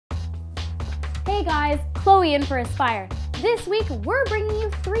Hey guys, Chloe in for Aspire. This week, we're bringing you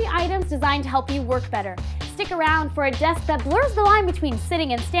 3 items designed to help you work better. Stick around for a desk that blurs the line between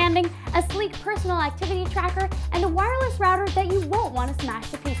sitting and standing, a sleek personal activity tracker, and a wireless router that you won't want to smash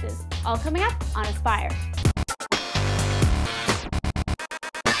to pieces. All coming up on Aspire.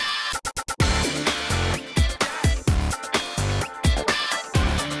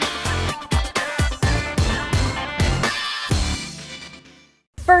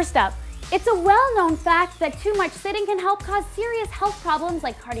 First up, it's a well-known fact that too much sitting can help cause serious health problems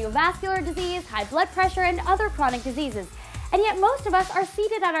like cardiovascular disease, high blood pressure, and other chronic diseases. And yet most of us are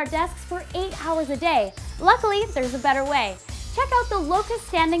seated at our desks for 8 hours a day. Luckily, there's a better way. Check out the Locus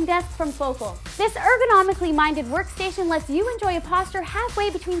standing desk from Focal. This ergonomically minded workstation lets you enjoy a posture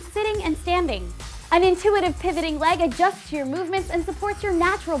halfway between sitting and standing. An intuitive pivoting leg adjusts to your movements and supports your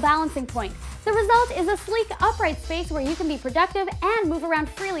natural balancing point. The result is a sleek, upright space where you can be productive and move around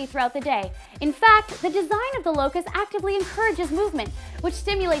freely throughout the day. In fact, the design of the Locus actively encourages movement, which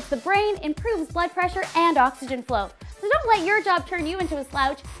stimulates the brain, improves blood pressure, and oxygen flow. So don't let your job turn you into a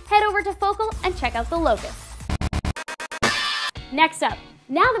slouch. Head over to Focal and check out the Locus. Next up,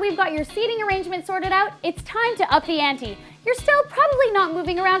 now that we've got your seating arrangement sorted out, it's time to up the ante. You're still probably not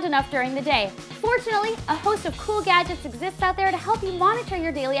moving around enough during the day. Fortunately, a host of cool gadgets exists out there to help you monitor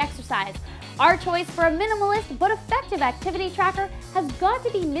your daily exercise. Our choice for a minimalist but effective activity tracker has got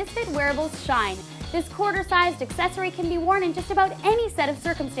to be Misfit Wearables Shine. This quarter-sized accessory can be worn in just about any set of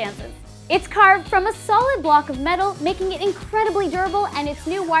circumstances. It's carved from a solid block of metal, making it incredibly durable, and its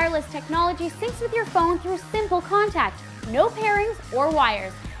new wireless technology syncs with your phone through simple contact. No pairings or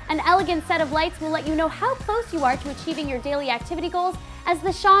wires. An elegant set of lights will let you know how close you are to achieving your daily activity goals, as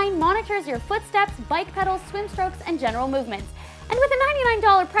the Shine monitors your footsteps, bike pedals, swim strokes, and general movements. And with a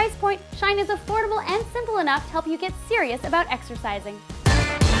 $99 price point, Shine is affordable and simple enough to help you get serious about exercising.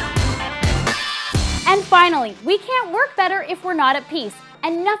 And finally, we can't work better if we're not at peace.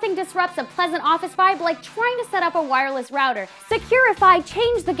 And nothing disrupts a pleasant office vibe like trying to set up a wireless router. Securify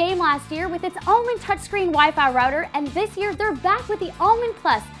changed the game last year with its Almond touchscreen Wi-Fi router, and this year they're back with the Almond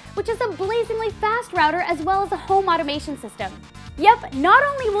Plus, which is a blazingly fast router as well as a home automation system. Yep, not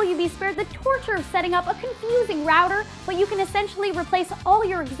only will you be spared the torture of setting up a confusing router, but you can essentially replace all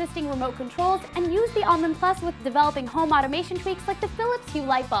your existing remote controls and use the Almond Plus with developing home automation tweaks like the Philips Hue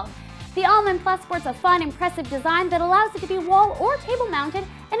light bulb. The Almond Plus sports a fun, impressive design that allows it to be wall or table mounted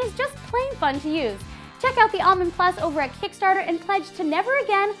and is just plain fun to use. Check out the Almond Plus over at Kickstarter and pledge to never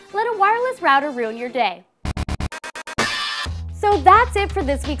again let a wireless router ruin your day. So that's it for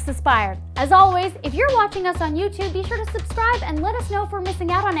this week's Aspire. As always, if you're watching us on YouTube, be sure to subscribe and let us know if we're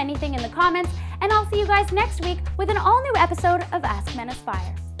missing out on anything in the comments, and I'll see you guys next week with an all-new episode of AskMen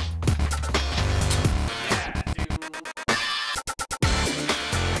Aspire.